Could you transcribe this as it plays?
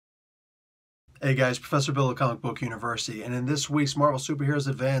Hey guys, Professor Bill of Comic Book University, and in this week's Marvel Superheroes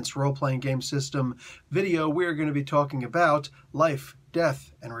Advanced role-playing game system video, we're going to be talking about life,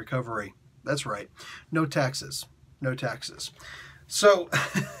 death, and recovery. That's right, no taxes, no taxes. So,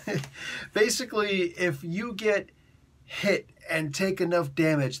 basically, if you get hit and take enough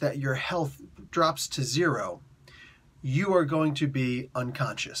damage that your health drops to 0, you are going to be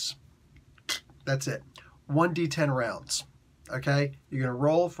unconscious. That's it. 1d10 rounds. Okay, you're going to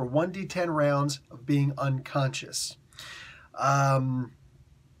roll for 1d10 rounds of being unconscious.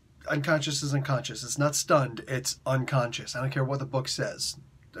 Unconscious is unconscious. It's not stunned, it's unconscious. I don't care what the book says.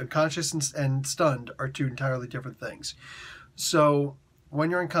 Unconscious and stunned are two entirely different things. So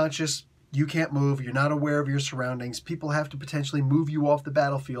when you're unconscious, you can't move, you're not aware of your surroundings. People have to potentially move you off the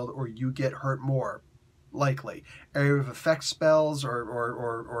battlefield or you get hurt more, likely. Area of effect spells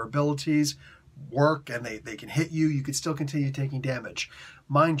or abilities work and they can hit you. You can still continue taking damage.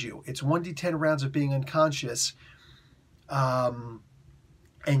 Mind you, it's 1d10 rounds of being unconscious,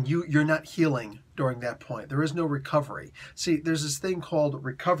 and you're not healing during that point. There is no recovery. See, there's this thing called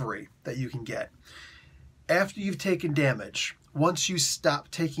recovery that you can get. After you've taken damage, once you stop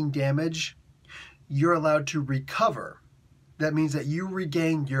taking damage, you're allowed to recover. That means that you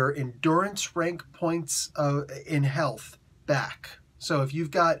regain your endurance rank points in health back. So if you've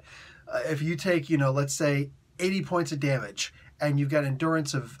got if you take, let's say 80 points of damage and you've got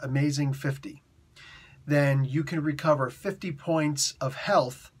endurance of amazing 50, then you can recover 50 points of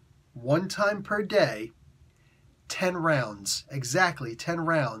health one time per day, 10 rounds, exactly 10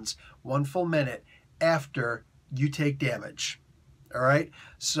 rounds, 1 full minute after you take damage. All right?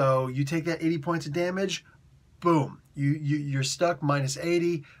 So you take that 80 points of damage, boom, you're stuck minus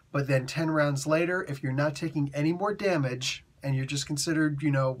 80, but then 10 rounds later, if you're not taking any more damage, and you're just considered,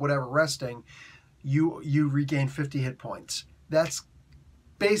 whatever, resting, you regain 50 hit points. That's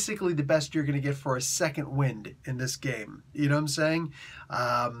basically the best you're going to get for a second wind in this game. You know what I'm saying?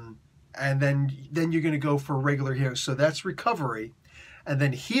 And then you're going to go for regular healing. So that's recovery. And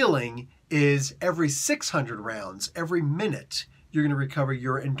then healing is every 600 rounds, every minute, you're going to recover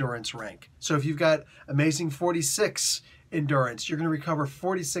your endurance rank. So if you've got amazing 46 endurance, you're going to recover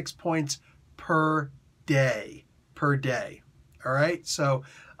 46 points per day. All right, so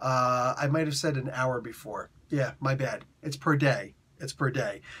I might have said an hour before. Yeah, my bad. It's per day. It's per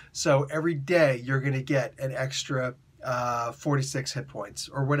day. So every day you're going to get an extra 46 hit points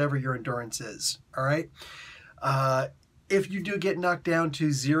or whatever your endurance is. All right. If you do get knocked down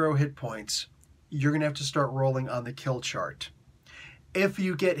to 0 hit points, you're going to have to start rolling on the kill chart. If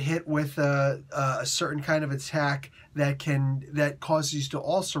you get hit with a certain kind of attack that causes you to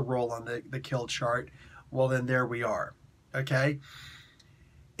also roll on the kill chart, well, then there we are. Okay?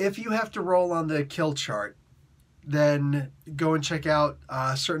 If you have to roll on the kill chart, then go and check out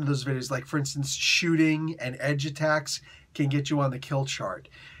certain of those videos. Like, for instance, shooting and edge attacks can get you on the kill chart.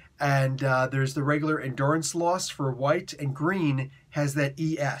 And there's the regular endurance loss for white, and green has that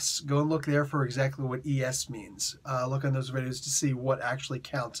ES. Go and look there for exactly what ES means. Look on those videos to see what actually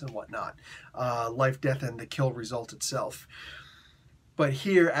counts and what not. Life, death, and the kill result itself. But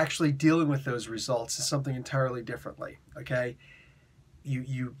here, actually dealing with those results is something entirely differently, okay?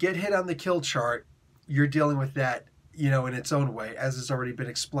 You get hit on the kill chart, you're dealing with that, in its own way, as has already been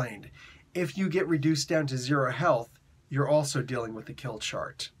explained. If you get reduced down to 0 health, you're also dealing with the kill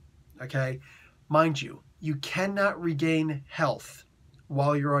chart, okay? Mind you, you cannot regain health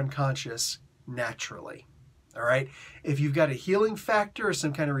while you're unconscious naturally, all right? If you've got a healing factor or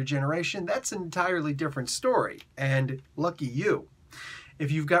some kind of regeneration, that's an entirely different story, and lucky you.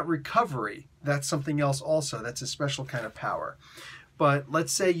 If you've got recovery, that's something else also. That's a special kind of power. But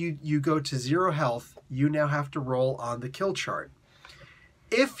let's say you go to 0 health, you now have to roll on the kill chart.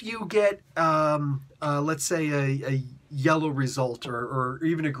 If you get, let's say, a yellow result or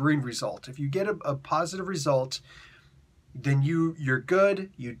even a green result, if you get a positive result, then you're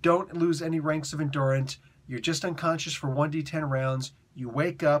good. You don't lose any ranks of endurance. You're just unconscious for 1d10 rounds. You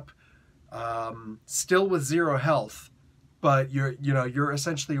wake up still with 0 health. But you're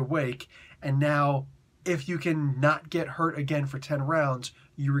essentially awake, and now if you can not get hurt again for 10 rounds,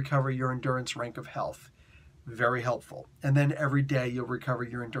 you recover your endurance rank of health. Very helpful. And then every day you'll recover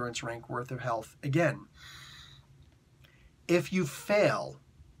your endurance rank worth of health again. If you fail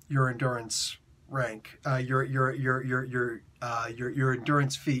your endurance rank, your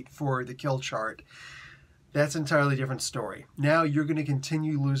endurance feat for the kill chart, that's an entirely different story. Now you're going to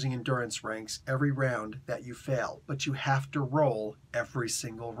continue losing endurance ranks every round that you fail, but you have to roll every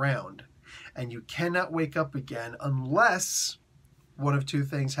single round. And you cannot wake up again unless one of two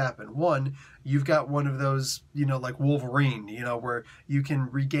things happen. One, you've got one of those, like Wolverine, where you can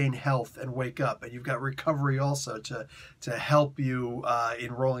regain health and wake up, and you've got recovery also to help you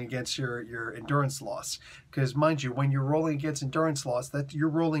in rolling against your endurance loss. Because mind you, when you're rolling against endurance loss, that you're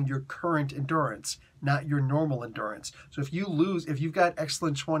rolling your current endurance, not your normal endurance. So if you've got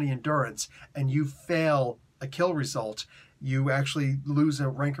excellent 20 endurance and you fail a kill result, you actually lose a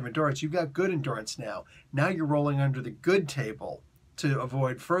rank of endurance. You've got good endurance now. Now you're rolling under the good table to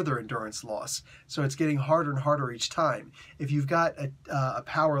avoid further endurance loss. So it's getting harder and harder each time. If you've got a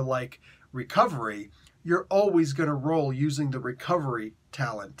power like recovery, you're always going to roll using the recovery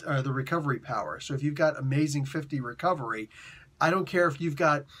talent, or the recovery power. So if you've got amazing 50 recovery, I don't care if you've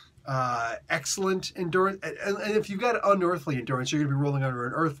got excellent endurance, and if you've got unearthly endurance, you're going to be rolling under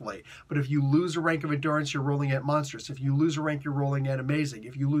an earthly. But if you lose a rank of endurance, you're rolling at monstrous. If you lose a rank, you're rolling at amazing.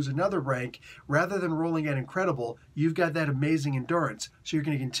 If you lose another rank, rather than rolling at incredible, you've got that amazing endurance, so you're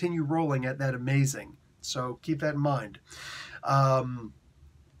going to continue rolling at that amazing. So keep that in mind.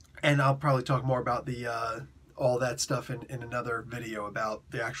 And I'll probably talk more about the all that stuff in another video about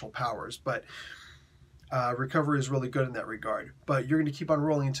the actual powers, but recovery is really good in that regard. But you're going to keep on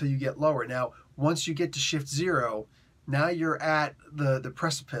rolling until you get lower. Now, once you get to shift 0, now you're at the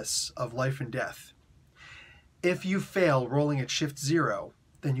precipice of life and death. If you fail rolling at shift 0,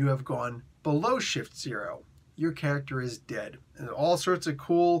 then you have gone below shift 0. Your character is dead. And all sorts of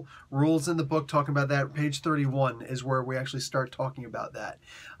cool rules in the book talking about that. Page 31 is where we actually start talking about that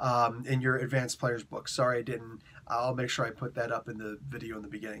in your advanced players book. Sorry I didn't. I'll make sure I put that up in the video in the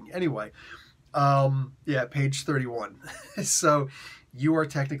beginning. Anyway. Yeah, page 31. So you are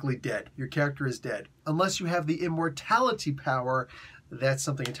technically dead. Your character is dead. Unless you have the immortality power, that's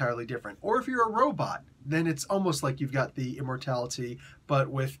something entirely different. Or if you're a robot, then it's almost like you've got the immortality, but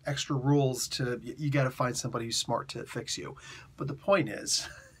with extra rules you got to find somebody who's smart to fix you. But the point is,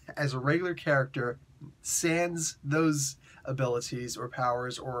 as a regular character, sans those abilities or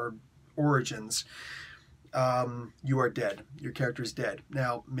powers or origins, you are dead. Your character is dead.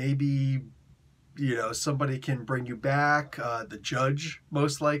 Now, maybe somebody can bring you back, the judge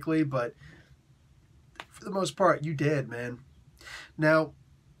most likely, but for the most part, you dead, man. Now,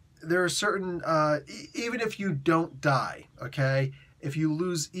 there are certain, even if you don't die, okay, if you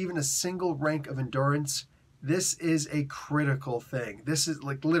lose even a single rank of endurance, this is a critical thing. This is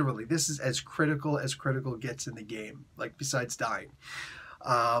like literally, this is as critical gets in the game, like besides dying.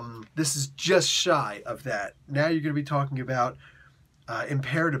 This is just shy of that. Now you're going to be talking about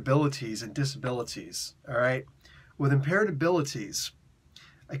impaired abilities and disabilities. All right, with impaired abilities,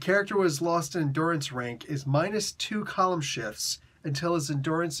 a character who has lost an endurance rank is -2 column shifts until his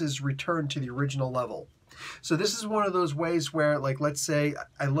endurance is returned to the original level. So this is one of those ways where, like, let's say,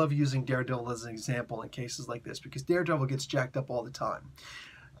 I love using Daredevil as an example in cases like this because Daredevil gets jacked up all the time.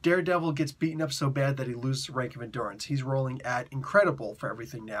 Daredevil gets beaten up so bad that he loses a rank of endurance. He's rolling at incredible for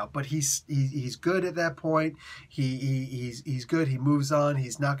everything now, but he's good at that point. He's good. He moves on.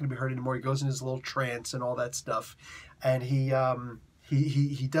 He's not going to be hurt anymore. He goes in his little trance and all that stuff, and he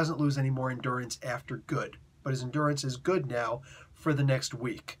doesn't lose any more endurance after good. But his endurance is good now for the next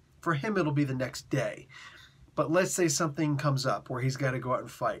week. For him, it'll be the next day. But let's say something comes up where he's got to go out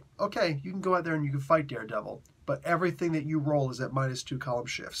and fight. Okay, you can go out there and you can fight Daredevil, but everything that you roll is at -2 column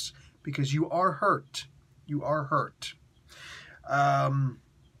shifts because you are hurt. You are hurt. What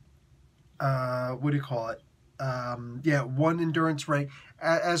do you call it? Yeah, 1 endurance rank,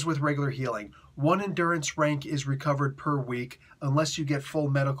 as with regular healing. 1 endurance rank is recovered per week unless you get full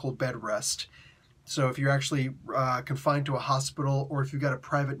medical bed rest. So if you're actually confined to a hospital, or if you've got a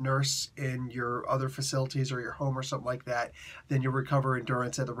private nurse in your other facilities or your home or something like that, then you'll recover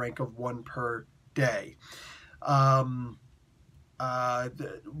endurance at the rank of 1 per day. One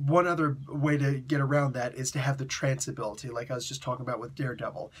other way to get around that is to have the trance ability, like I was just talking about with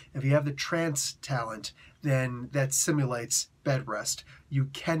Daredevil. If you have the trance talent, then that simulates bed rest. You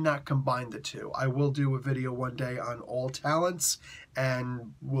cannot combine the two. I will do a video one day on all talents,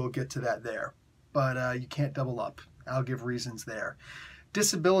 and we'll get to that there. But you can't double up. I'll give reasons there.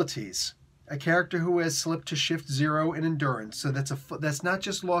 Disabilities. A character who has slipped to shift 0 in endurance. So that's not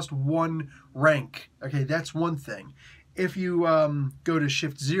just lost 1 rank. Okay, that's one thing. If you go to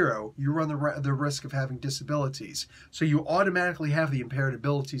shift 0, you run the risk of having disabilities. So you automatically have the impaired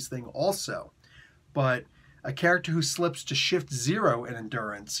abilities thing also. But a character who slips to shift 0 in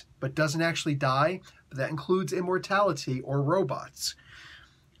endurance, but doesn't actually die, but that includes immortality or robots.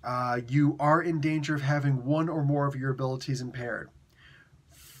 You are in danger of having 1 or more of your abilities impaired.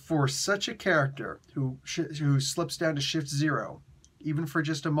 For such a character who slips down to shift 0, even for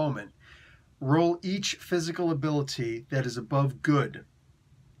just a moment, Roll each physical ability that is above good.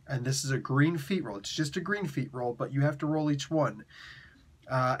 And this is a green feat roll. It's just a green feat roll, but you have to roll each one.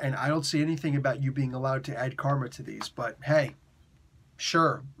 And I don't see anything about you being allowed to add karma to these, but hey,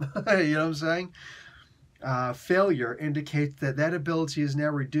 sure. You know what I'm saying? Failure indicates that that ability is now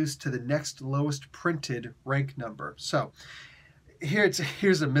reduced to the next lowest printed rank number. So here's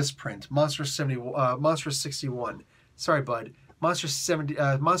a misprint. Monstrous 61. Sorry, bud. Monstrous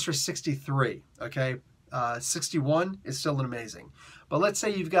 63. Okay, 61 is still an amazing. But let's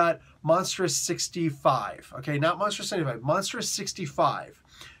say you've got Monstrous 65. Okay, not Monstrous 75. Monstrous 65.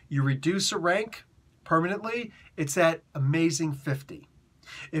 You reduce a rank permanently. It's at amazing 50.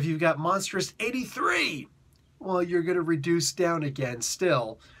 If you've got Monstrous 83, well, you're going to reduce down again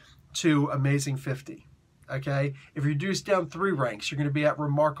still to amazing 50. Okay? If you reduce down 3 ranks, you're going to be at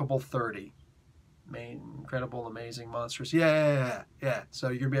remarkable 30. Incredible, amazing, monstrous. Yeah. So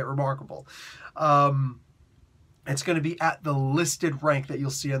you're going to be at remarkable. It's going to be at the listed rank that you'll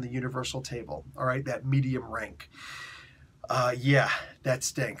see on the universal table. All right? That medium rank. Yeah, that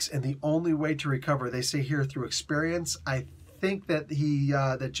stinks. And the only way to recover, they say here, through experience. I think that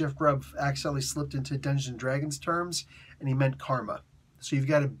that Jeff Grubb accidentally slipped into Dungeons and Dragons terms, and he meant karma. So you've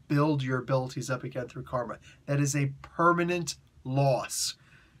got to build your abilities up again through karma. That is a permanent loss.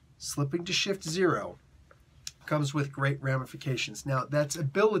 Slipping to shift 0 comes with great ramifications. Now, that's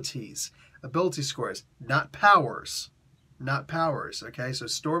abilities, ability scores, not powers. Not powers, okay? So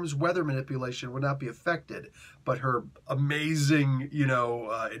Storm's weather manipulation would not be affected, but her amazing,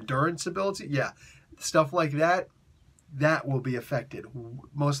 endurance ability, yeah, stuff like that, that will be affected.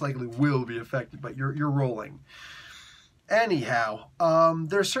 Most likely will be affected, but you're rolling. Anyhow,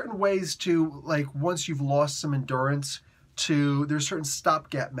 there are certain ways to, like, once you've lost some endurance, there's certain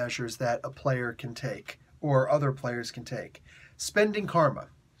stopgap measures that a player can take, or other players can take. Spending karma.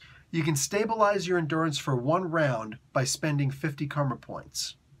 You can stabilize your endurance for 1 round by spending 50 karma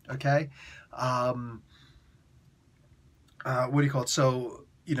points. Okay? What do you call it? So,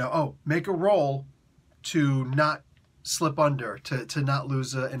 make a roll to not slip under, to not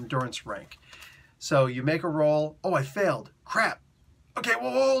lose an endurance rank. So you make a roll. Oh, I failed. Crap. Okay,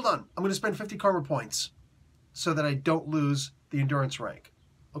 well, hold on. I'm going to spend 50 karma points so that I don't lose the endurance rank.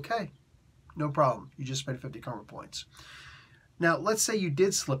 Okay, no problem. You just spent 50 karma points. Now, let's say you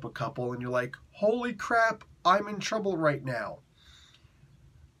did slip a couple and you're like, holy crap, I'm in trouble right now.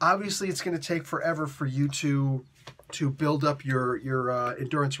 Obviously, it's going to take forever for you to build up your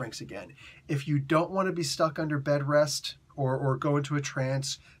endurance ranks again. If you don't want to be stuck under bed rest or go into a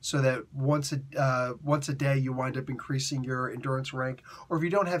trance so that once a day you wind up increasing your endurance rank, or if you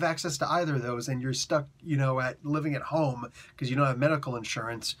don't have access to either of those and you're stuck, at living at home because you don't have medical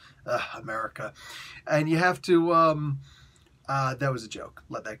insurance, America, and you have to... that was a joke.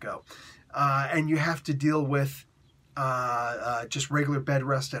 Let that go. And you have to deal with just regular bed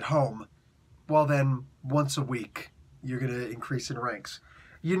rest at home. Well, then once a week you're going to increase in ranks.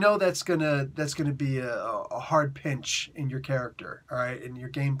 That's gonna be a hard pinch in your character, all right, in your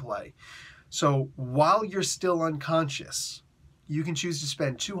gameplay. So while you're still unconscious, you can choose to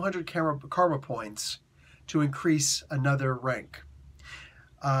spend 200 karma points to increase another rank.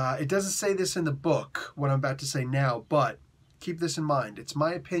 It doesn't say this in the book, what I'm about to say now, but keep this in mind. It's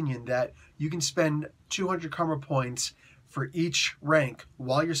my opinion that you can spend 200 karma points for each rank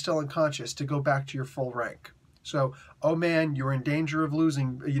while you're still unconscious to go back to your full rank. So, oh man, you're in danger of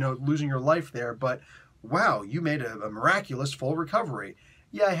losing your life there, but wow, you made a miraculous full recovery.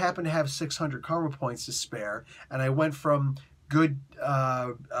 Yeah, I happen to have 600 karma points to spare, and I went from good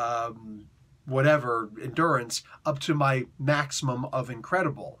whatever endurance up to my maximum of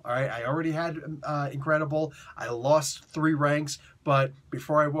incredible. All right, I already had incredible. I lost 3 ranks, but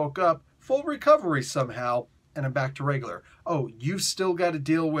before I woke up, full recovery somehow, and I'm back to regular. Oh, you've still got to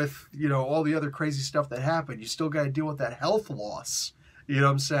deal with all the other crazy stuff that happened. You still got to deal with that health loss. You know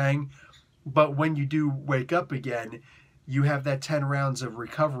what I'm saying? But when you do wake up again, you have that 10 rounds of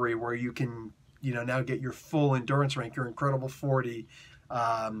recovery where you can now get your full endurance rank, your incredible 40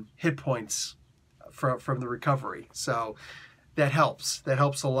 hit points from the recovery. So that helps. That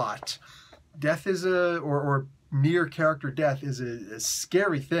helps a lot. Death is or near character death is a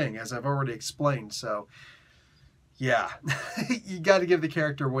scary thing, as I've already explained. So yeah, you got to give the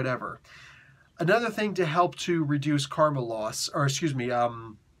character whatever. Another thing to help to reduce karma loss, or excuse me,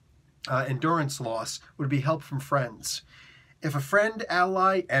 endurance loss, would be help from friends. If a friend,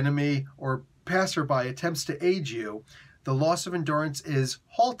 ally, enemy, or passerby attempts to aid you, the loss of endurance is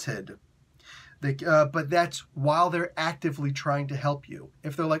halted. But that's while they're actively trying to help you.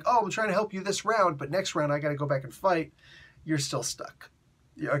 If they're like, oh, I'm trying to help you this round, but next round I got to go back and fight, you're still stuck.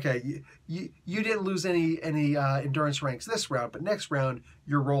 okay, you didn't lose any endurance ranks this round, but next round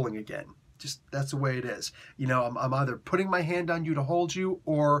you're rolling again. Just that's the way it is. You know, I'm either putting my hand on you to hold you,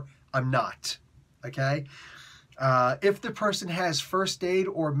 or I'm not. Okay. If the person has first aid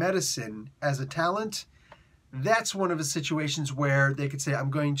or medicine as a talent, that's one of the situations where they could say,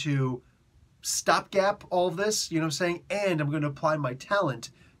 I'm going to stopgap all of this, you know what I'm saying? And I'm going to apply my talent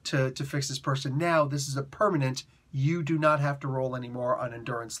to fix this person. Now, this is a permanent, you do not have to roll anymore on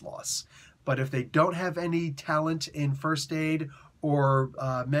endurance loss. But if they don't have any talent in first aid or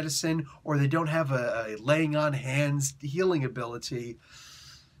medicine, or they don't have a laying on hands healing ability,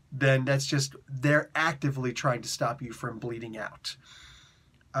 then that's just, they're actively trying to stop you from bleeding out.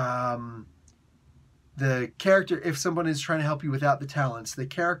 The character, if someone is trying to help you without the talents, the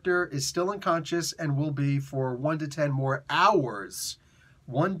character is still unconscious and will be for 1 to 10 more hours.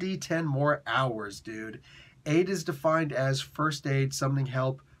 1d10 more hours, dude. Aid is defined as first aid, summoning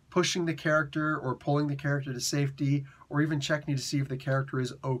help, pushing the character or pulling the character to safety, or even checking to see if the character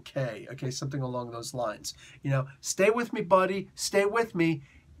is okay. Okay, something along those lines. You know, stay with me, buddy. Stay with me.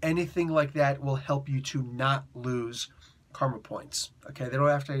 Anything like that will help you to not lose karma points. Okay, they don't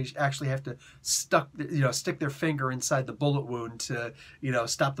have to actually have to stick their finger inside the bullet wound to, you know,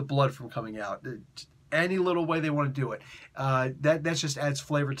 stop the blood from coming out. Any little way they want to do it. That just adds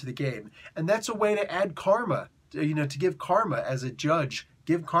flavor to the game, and that's a way to add karma. You know, to give karma as a judge,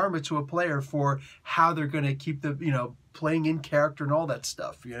 give karma to a player for how they're going to keep the, you know, playing in character and all that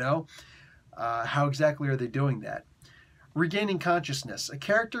stuff. You know, how exactly are they doing that? Regaining consciousness. A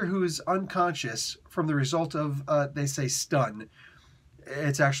character who is unconscious from the result of, they say, stun.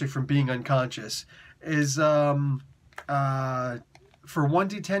 It's actually from being unconscious. Is for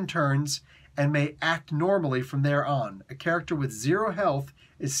 1d10 turns and may act normally from there on. A character with 0 health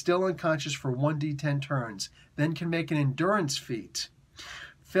is still unconscious for 1d10 turns, then can make an endurance feat.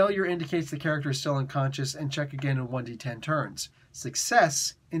 Failure indicates the character is still unconscious and check again in 1d10 turns.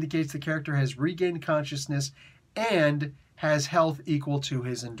 Success indicates the character has regained consciousness and has health equal to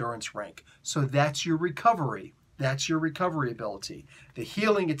his endurance rank. So that's your recovery. That's your recovery ability. The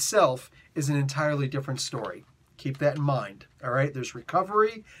healing itself is an entirely different story. Keep that in mind. All right, there's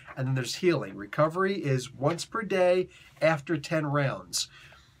recovery and then there's healing. Recovery is once per day after 10 rounds.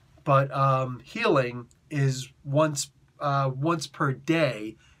 But healing is once per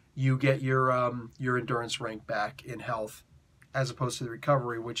day you get your endurance rank back in health, as opposed to the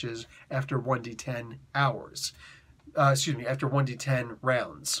recovery, which is after 1d10 hours. After 1d10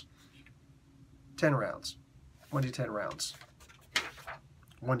 rounds. 10 rounds. 1d10 rounds.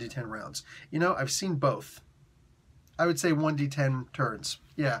 1d10 rounds. You know, I've seen both. I would say 1d10 turns.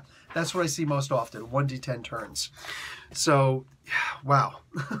 Yeah, that's what I see most often, 1d10 turns. So, wow.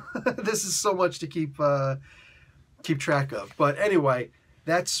 This is so much to keep track of. But anyway,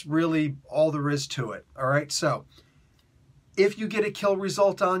 that's really all there is to it. All right, so if you get a kill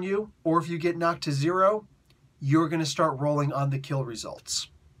result on you, or if you get knocked to 0, you're going to start rolling on the kill results.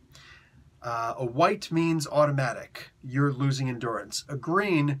 A white means automatic. You're losing endurance. A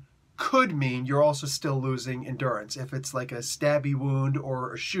green could mean you're also still losing endurance if it's like a stabby wound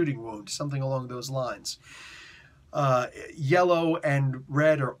or a shooting wound, something along those lines. Yellow and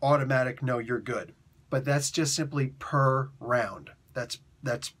red are automatic. No, you're good. But that's just simply per round. That's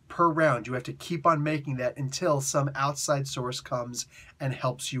per round. You have to keep on making that until some outside source comes and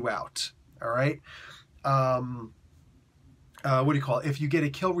helps you out. All right? What do you call it? If you get a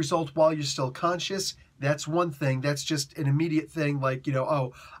kill result while you're still conscious, that's one thing. That's just an immediate thing, like, you know,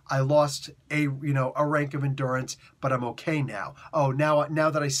 oh, I lost a rank of endurance, but I'm okay now. Oh, now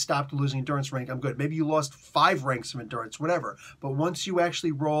that I stopped losing endurance rank, I'm good. Maybe you lost 5 ranks of endurance, whatever. But once you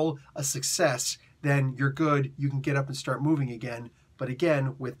actually roll a success, then you're good. You can get up and start moving again, but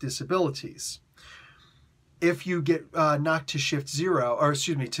again, with disabilities. If you get knocked to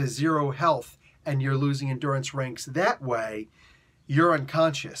to 0 health, and you're losing endurance ranks that way, you're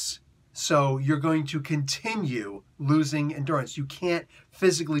unconscious. So you're going to continue losing endurance. You can't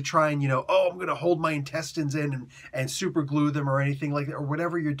physically try and, I'm going to hold my intestines in and super glue them or anything like that, or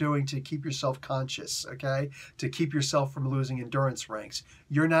whatever you're doing to keep yourself conscious, okay? To keep yourself from losing endurance ranks.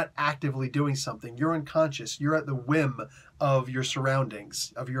 You're not actively doing something. You're unconscious. You're at the whim of your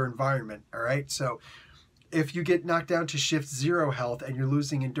surroundings, of your environment, all right? So if you get knocked down to shift 0 health and you're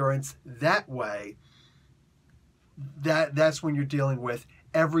losing endurance that way, that's when you're dealing with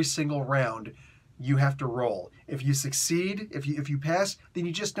every single round you have to roll. If you succeed, if you pass, then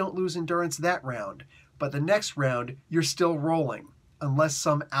you just don't lose endurance that round. But the next round, you're still rolling. unless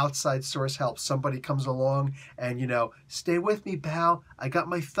some outside source helps. Somebody comes along and, you know, stay with me, pal. I got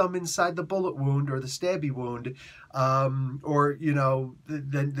my thumb inside the bullet wound or the stabby wound. Or, you know,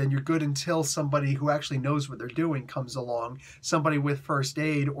 then you're good until somebody who actually knows what they're doing comes along. Somebody with first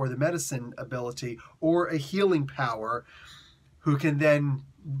aid or the medicine ability or a healing power who can then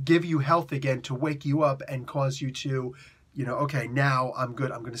give you health again to wake you up and cause you to, you know, okay, now I'm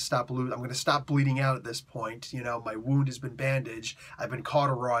good. I'm going to stop bleeding out at this point. You know, my wound has been bandaged. I've been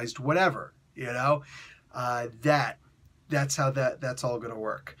cauterized, whatever, you know, that's how that's all going to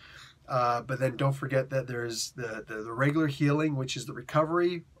work. But then don't forget that there's the regular healing, which is the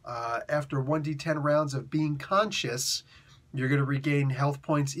recovery. After 1d10 rounds of being conscious, you're going to regain health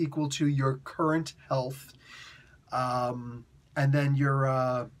points equal to your current health. And then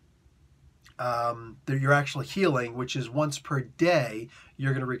your actual healing, which is once per day,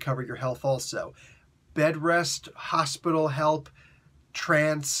 you're going to recover your health also. Bed rest, hospital help,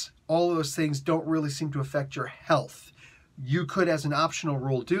 trance, all of those things don't really seem to affect your health. You could, as an optional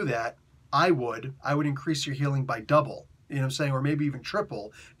rule, do that. I would increase your healing by double, you know what I'm saying, or maybe even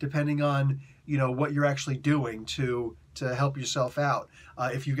triple, depending on, you know, what you're actually doing to help yourself out.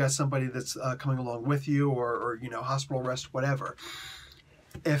 If you've got somebody that's coming along with you, or you know, hospital rest, whatever.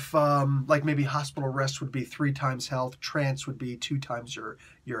 If like maybe hospital rest would be 3 times health, trance would be 2 times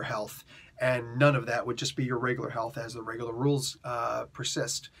your health, and none of that would just be your regular health as the regular rules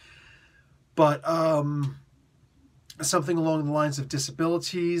persist. But something along the lines of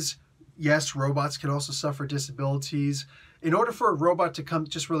disabilities. Yes, robots can also suffer disabilities. In order for a robot to come,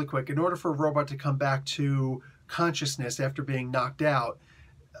 just really quick, in order for a robot to come back to consciousness after being knocked out,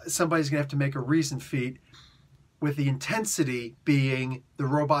 somebody's going to have to make a reason feat, with the intensity being the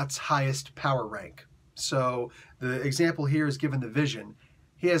robot's highest power rank. So the example here is given the Vision.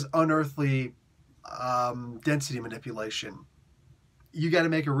 He has unearthly density manipulation. You got to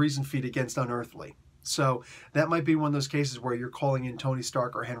make a reason feat against unearthly. So that might be one of those cases where you're calling in Tony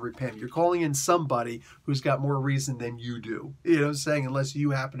Stark or Henry Pym. You're calling in somebody who's got more reason than you do. You know what I'm saying? Unless you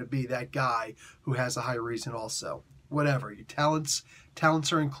happen to be that guy who has a high reason also. Whatever. Your talents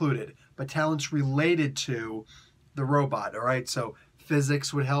are included, but talents related to the robot, all right? So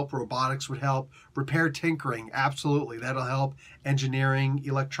physics would help, robotics would help, repair tinkering, absolutely, that'll help, engineering,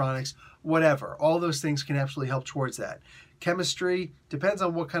 electronics, whatever. All those things can absolutely help towards that. Chemistry, depends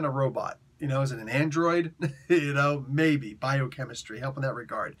on what kind of robot. You know, is it an android? You know, maybe. Biochemistry, help in that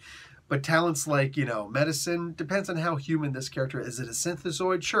regard. But talents like, you know, medicine, depends on how human this character is. Is it a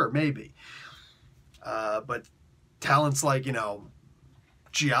synthezoid? Sure, maybe. But talents like, you know,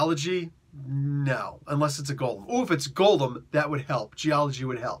 geology, no, unless it's a golem. Oh, if it's golem, that would help. Geology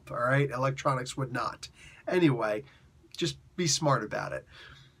would help, all right? Electronics would not. Anyway, just be smart about it.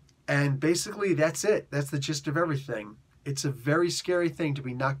 And basically, that's it. That's the gist of everything. It's a very scary thing to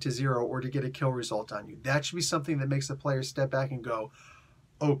be knocked to 0 or to get a kill result on you. That should be something that makes the player step back and go,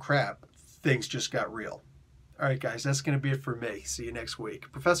 oh crap, things just got real. All right, guys, that's going to be it for me. See you next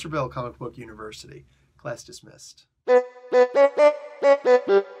week. Professor Bill, Comic Book University. Class dismissed. Thank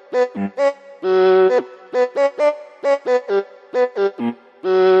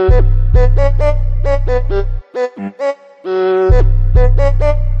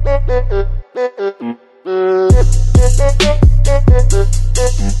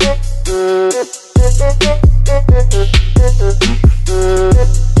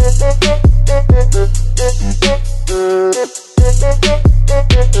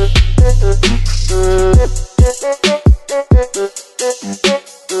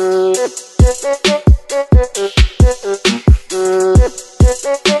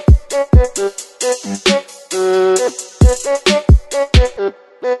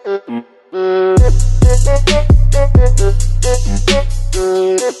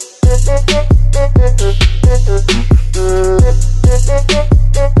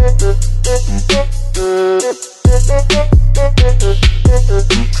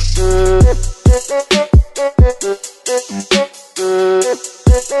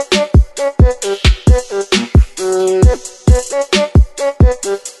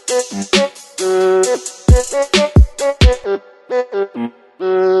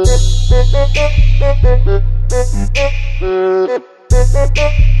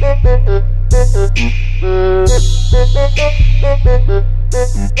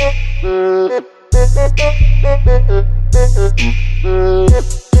you.